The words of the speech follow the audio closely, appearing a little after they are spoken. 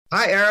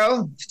Hi,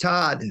 Arrow. It's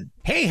Todd.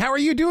 Hey, how are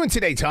you doing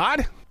today,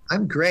 Todd?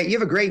 I'm great. You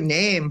have a great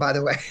name, by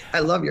the way. I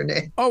love your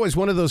name. Oh, it's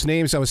one of those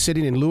names. I was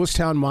sitting in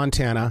Lewistown,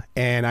 Montana,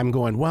 and I'm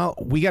going, well,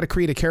 we got to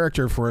create a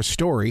character for a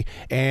story.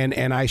 And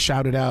I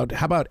shouted out,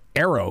 how about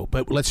Arrow?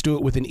 But let's do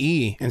it with an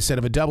E instead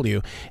of a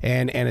W.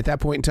 And at that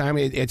point in time,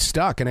 it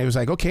stuck. And I was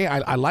like, okay,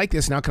 I like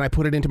this. Now can I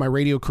put it into my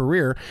radio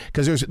career?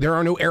 Because there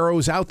are no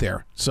arrows out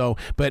there. So,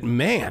 but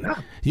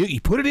man, you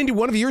put it into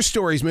one of your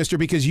stories, mister,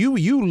 because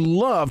you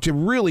love to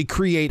really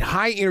create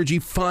high energy,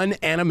 fun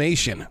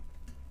animation.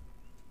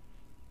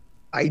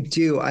 I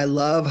do. I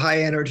love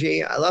high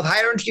energy. I love high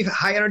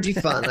energy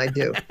fun. I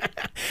do.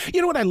 You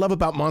know what I love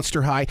about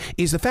Monster High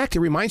is the fact it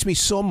reminds me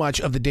so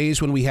much of the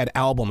days when we had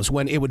albums,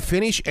 when it would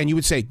finish and you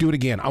would say, do it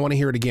again. I want to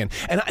hear it again.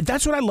 And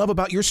that's what I love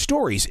about your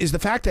stories is the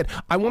fact that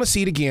I want to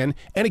see it again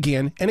and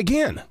again and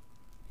again.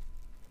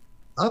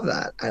 Love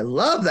that. I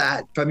love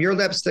that. From your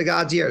lips to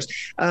God's ears.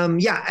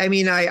 Yeah, I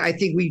mean, I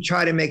think we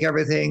try to make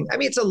everything. I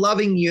mean, it's a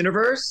loving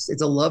universe.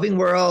 It's a loving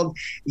world.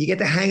 You get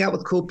to hang out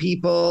with cool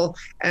people,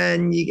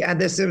 and you add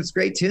this. It's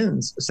great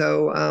tunes.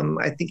 So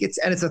I think it's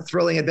a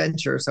thrilling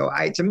adventure. So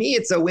to me,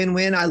 it's a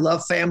win-win. I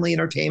love family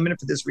entertainment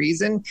for this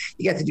reason.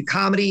 You get to do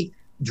comedy,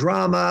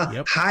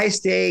 drama, high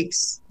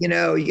stakes. You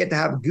know, you get to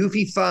have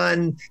goofy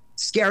fun.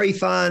 Scary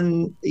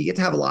fun. You get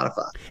to have a lot of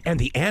fun. And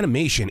the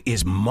animation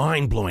is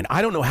mind-blowing.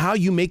 I don't know how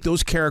you make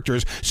those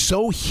characters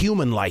so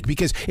human-like,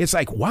 because it's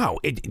like, wow,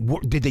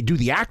 did they do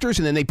the actors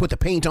and then they put the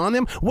paint on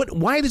them?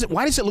 Why does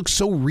it look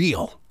so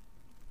real?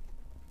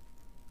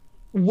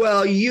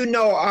 Well, you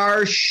know,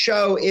 our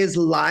show is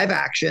live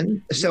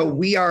action, so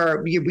we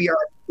are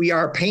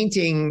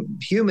painting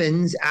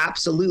humans.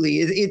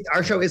 Absolutely,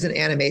 our show isn't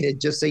animated,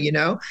 just so you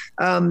know.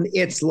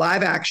 It's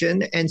live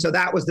action, and so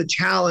that was the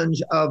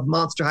challenge of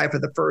Monster High for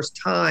the first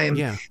time.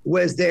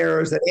 Was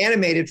there's an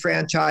animated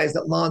franchise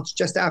that launched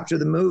just after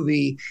the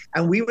movie,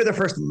 and we were the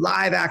first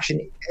live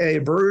action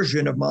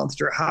version of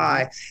Monster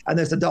High, and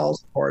there's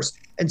adults, of course.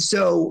 And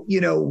so,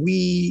 you know,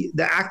 the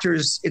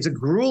actors, it's a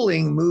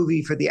grueling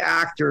movie for the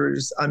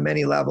actors on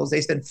many levels.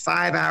 They spend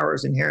 5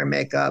 hours in hair and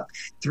makeup,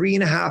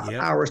 3.5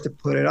 hours to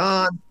put it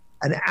on,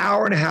 an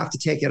hour and a half to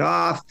take it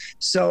off.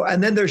 So,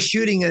 and then they're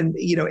shooting an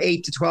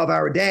 8 to 12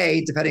 hour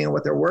day, depending on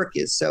what their work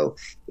is. So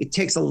it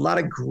takes a lot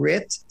of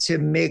grit to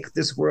make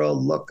this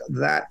world look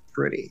that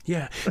pretty.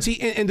 Yeah.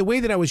 See, and the way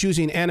that I was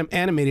using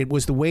animated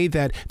was the way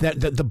that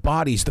the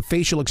bodies, the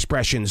facial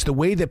expressions, the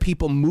way that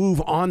people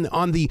move on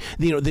the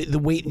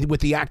way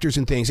with the actors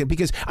and things.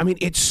 Because I mean,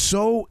 it's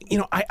so,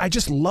 I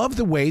just love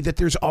the way that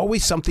there's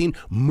always something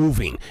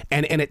moving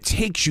and it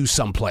takes you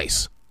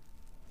someplace.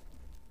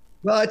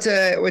 Well, it's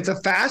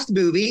a fast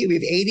movie. We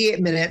have 88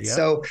 minutes.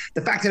 So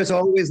the fact that it's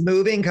always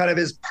moving kind of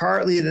is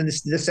partly the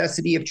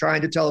necessity of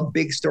trying to tell a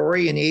big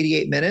story in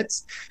 88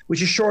 minutes,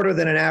 which is shorter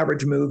than an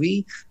average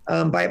movie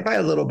by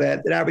a little bit.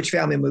 An average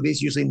family movie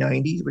is usually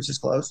 90, which is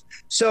close.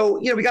 So,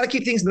 we got to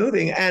keep things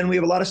moving, and we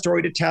have a lot of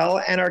story to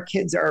tell, and our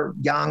kids are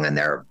young and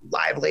they're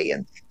lively.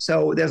 And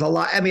so there's a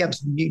lot. I mean,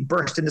 we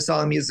burst into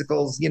song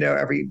musicals,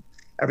 every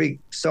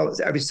so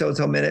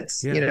minutes,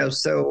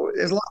 so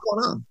there's a lot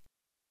going on.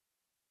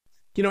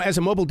 As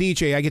a mobile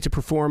DJ, I get to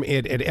perform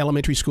at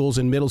elementary schools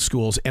and middle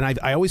schools, and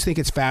I always think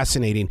it's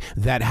fascinating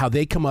that how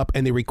they come up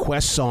and they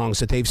request songs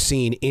that they've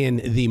seen in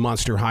the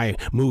Monster High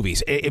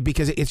movies.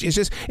 Because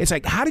it's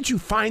like, how did you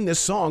find this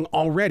song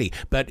already?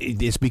 But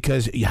it's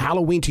because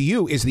Halloween to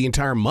you is the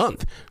entire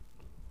month.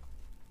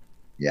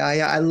 Yeah,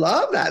 I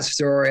love that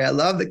story. I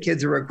love the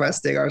kids are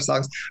requesting our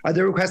songs. Are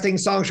they requesting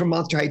songs from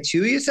Monster High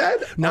 2, you said?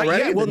 Not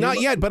already? Yet. Well,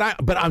 not yet, but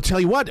I'll tell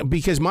you what,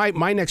 because my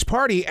next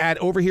party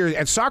over here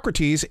at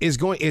Socrates is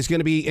going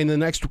to be in the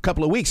next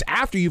couple of weeks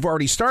after you've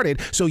already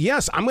started. So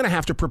yes, I'm going to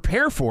have to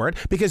prepare for it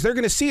because they're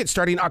going to see it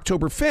starting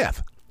October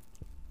 5th.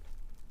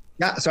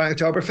 Yeah, starting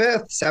October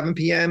 5th, 7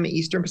 p.m.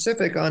 Eastern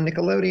Pacific on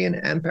 10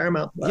 and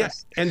Paramount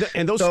Plus. Yeah,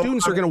 and those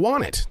students are going to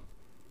want it.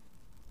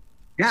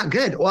 Yeah,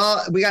 good.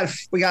 Well, we got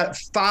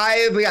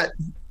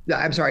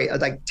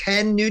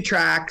 10 new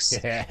tracks.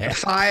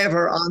 5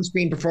 are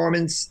on-screen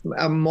performance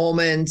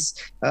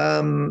moments,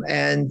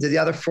 and the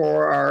other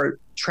 4 are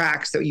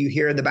tracks that you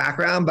hear in the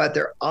background, but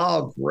they're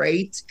all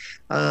great.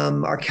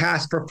 Our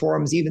cast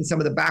performs even some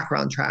of the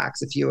background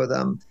tracks, a few of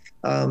them.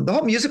 The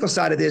whole musical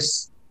side of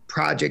this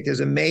project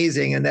is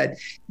amazing, and that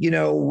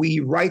we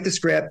write the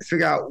script,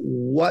 figure out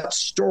what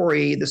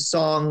story the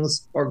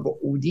songs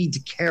we need to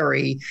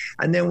carry,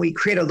 and then we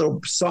create a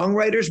little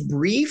songwriter's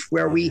brief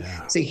where we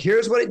say,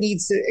 here's what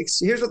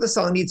the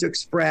song needs to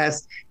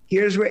express,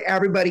 here's where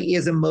everybody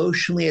is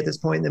emotionally at this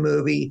point in the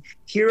movie,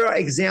 here are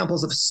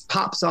examples of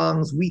pop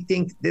songs we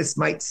think this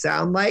might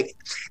sound like,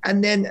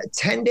 and then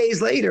 10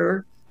 days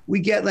later we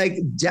get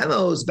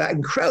demos back,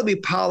 incredibly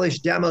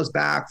polished demos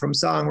back from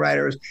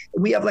songwriters.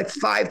 And we have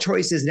 5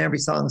 choices in every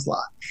song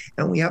slot.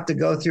 And we have to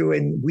go through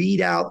and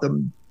weed out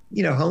them,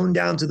 hone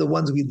down to the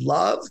ones we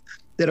love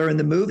that are in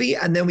the movie.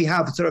 And then we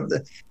have sort of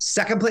the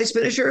second place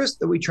finishers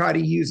that we try to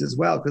use as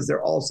well, because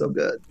they're all so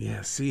good.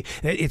 Yeah, see,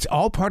 it's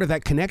all part of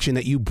that connection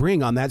that you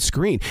bring on that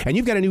screen. And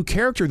you've got a new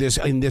character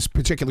in this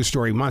particular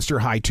story, Monster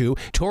High 2,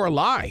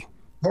 Toralei.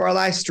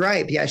 Toralei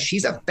Stripe. Yeah,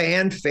 she's a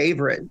fan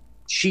favorite.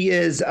 She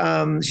is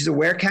she's a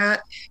werecat.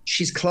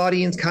 She's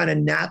Clawdeen's kind of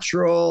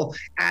natural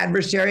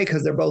adversary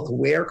because they're both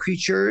were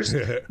creatures.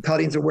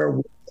 Clawdeen's a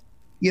werewolf.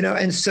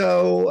 And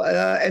so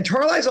and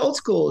Toralei's old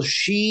school.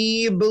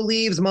 She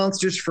believes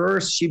monsters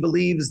first. She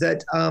believes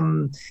that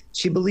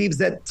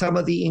some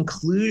of the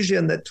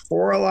inclusion that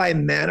Toralei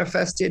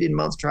manifested in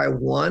Monster High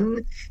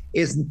 1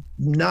 is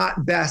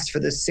not best for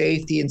the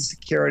safety and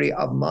security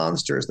of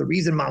monsters. The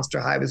reason Monster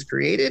High was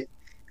created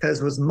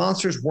because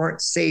monsters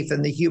weren't safe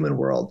in the human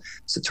world.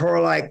 So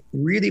Toralei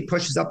really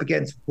pushes up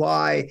against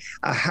why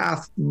a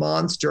half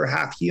monster,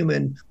 half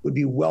human would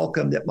be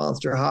welcomed at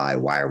Monster High.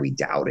 Why are we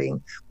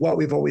doubting what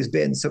we've always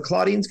been? So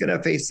Clawdeen's going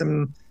to face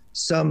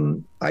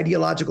some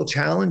ideological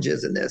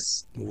challenges in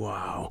this.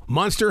 Wow.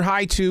 Monster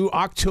High 2,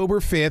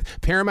 October 5th,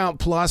 Paramount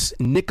Plus,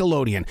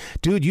 Nickelodeon.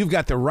 Dude, you've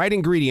got the right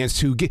ingredients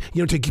to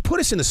to put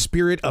us in the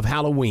spirit of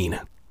Halloween.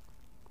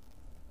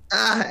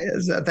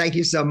 Thank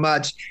you so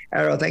much,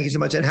 Arrow. Thank you so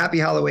much. And happy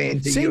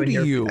Halloween to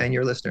you and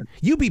your listener.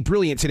 You be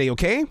brilliant today,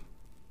 okay?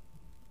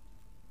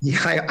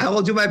 Yeah, I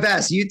will do my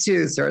best. You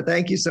too, sir.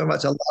 Thank you so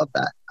much. I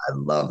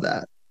love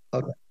that.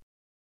 Okay.